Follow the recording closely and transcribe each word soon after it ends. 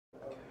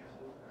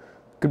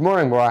Good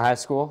morning, Bora High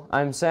School.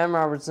 I'm Sam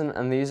Robertson,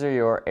 and these are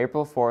your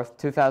April 4th,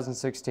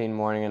 2016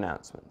 morning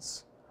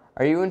announcements.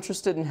 Are you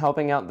interested in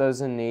helping out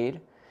those in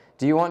need?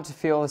 Do you want to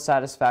feel the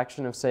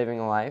satisfaction of saving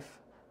a life?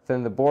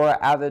 Then the Bora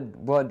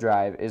Avid Blood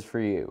Drive is for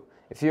you.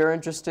 If you're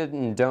interested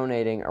in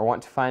donating or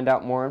want to find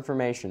out more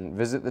information,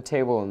 visit the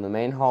table in the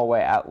main hallway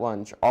at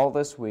lunch all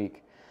this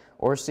week,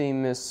 or see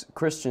Miss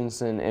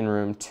Christensen in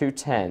room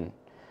 210.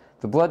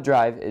 The blood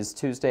drive is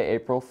Tuesday,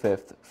 April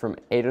 5th from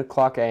 8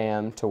 o'clock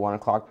a.m. to 1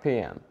 o'clock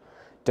p.m.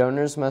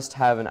 Donors must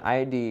have an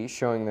ID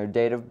showing their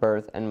date of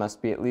birth and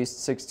must be at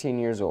least 16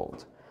 years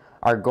old.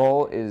 Our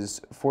goal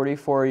is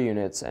 44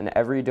 units, and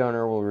every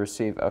donor will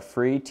receive a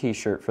free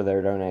t-shirt for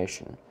their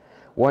donation.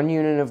 1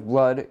 unit of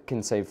blood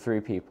can save 3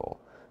 people.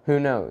 Who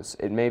knows,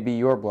 it may be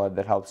your blood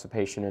that helps a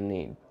patient in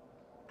need.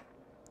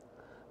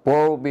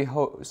 Bora will be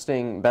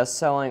hosting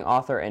best-selling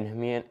author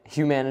and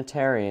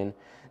humanitarian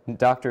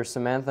Dr.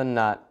 Samantha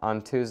Nutt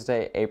on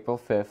Tuesday, April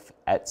 5th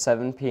at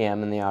 7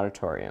 p.m. in the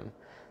auditorium.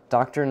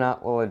 Dr.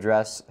 Nutt will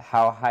address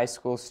how high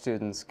school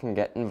students can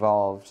get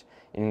involved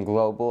in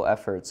global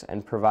efforts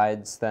and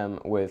provides them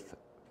with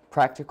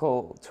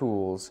practical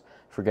tools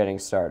for getting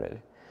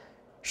started.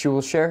 She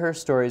will share her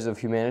stories of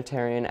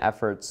humanitarian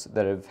efforts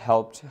that have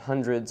helped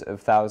hundreds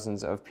of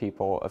thousands of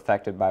people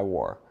affected by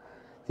war.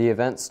 The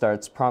event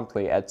starts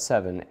promptly at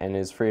 7 and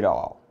is free to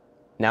all.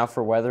 Now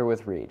for weather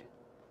with Reed.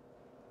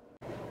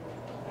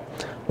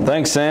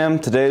 Thanks, Sam.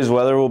 Today's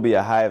weather will be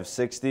a high of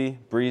 60,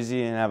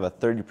 breezy, and have a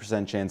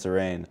 30% chance of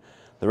rain.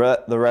 The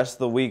rest of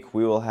the week,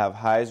 we will have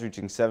highs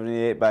reaching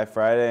 78 by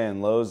Friday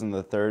and lows in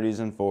the 30s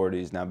and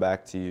 40s. Now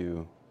back to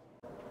you.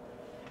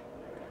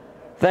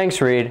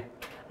 Thanks, Reed.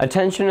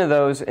 Attention to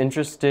those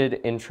interested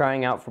in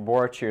trying out for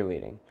Bora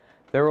cheerleading.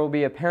 There will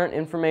be a parent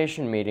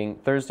information meeting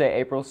Thursday,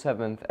 April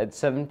 7th at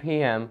 7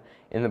 p.m.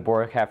 in the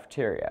Bora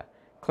cafeteria.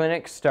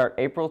 Clinics start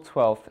April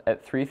 12th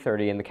at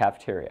 3:30 in the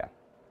cafeteria.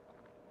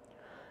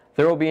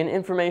 There will be an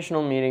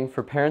informational meeting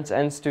for parents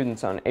and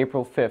students on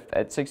April 5th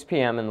at 6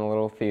 p.m. in the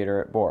Little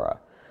Theater at Bora.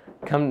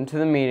 Come to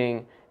the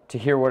meeting to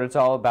hear what it's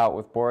all about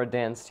with Bora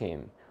Dance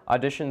Team.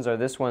 Auditions are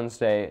this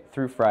Wednesday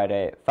through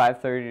Friday,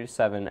 5:30 to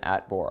 7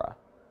 at Bora.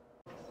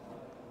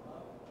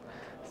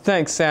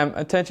 Thanks, Sam.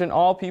 Attention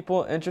all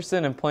people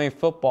interested in playing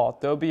football.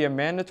 There will be a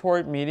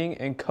mandatory meeting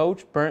in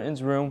Coach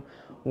Burton's room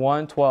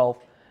 112.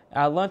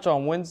 At lunch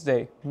on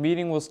Wednesday,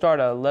 meeting will start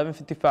at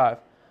 11:55.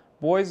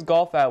 Boys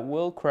golf at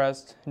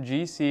Willcrest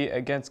GC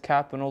against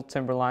Capital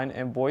Timberline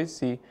and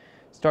Boise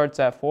starts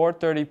at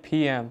 4:30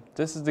 p.m.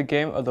 This is the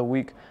game of the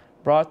week,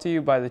 brought to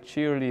you by the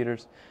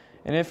cheerleaders.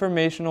 An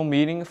informational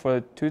meeting for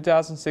the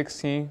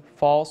 2016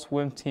 fall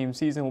swim team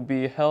season will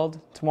be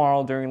held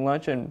tomorrow during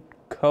lunch in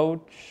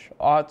Coach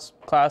Ott's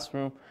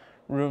classroom,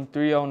 room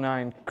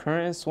 309.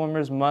 Current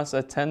swimmers must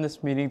attend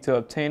this meeting to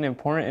obtain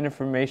important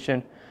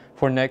information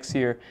for next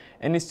year.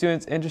 Any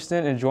students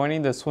interested in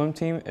joining the swim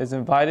team is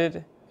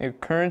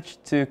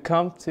encouraged to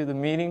come to the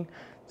meeting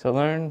to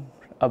learn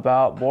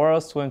about Bora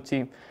swim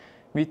team.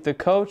 Meet the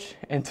coach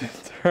and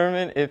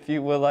determine if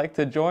you would like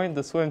to join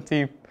the swim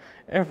team.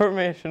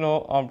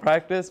 Informational on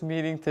practice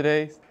meeting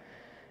today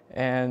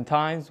and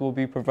times will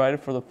be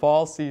provided for the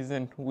fall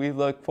season. We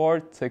look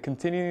forward to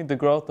continuing the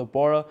growth of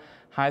Bora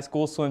High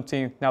School swim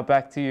team. Now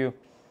back to you.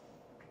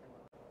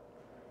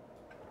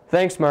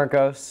 Thanks,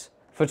 Marcos.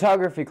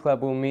 Photography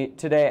Club will meet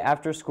today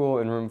after school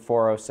in room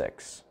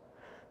 406.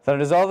 That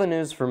is all the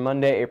news for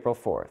Monday, April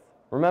 4th.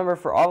 Remember,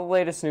 for all the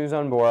latest news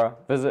on Bora,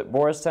 visit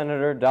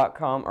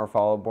borasenator.com or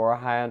follow Bora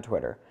High on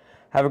Twitter.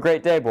 Have a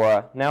great day,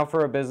 Bora. Now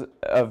for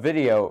a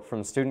video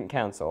from Student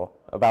Council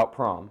about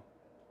prom.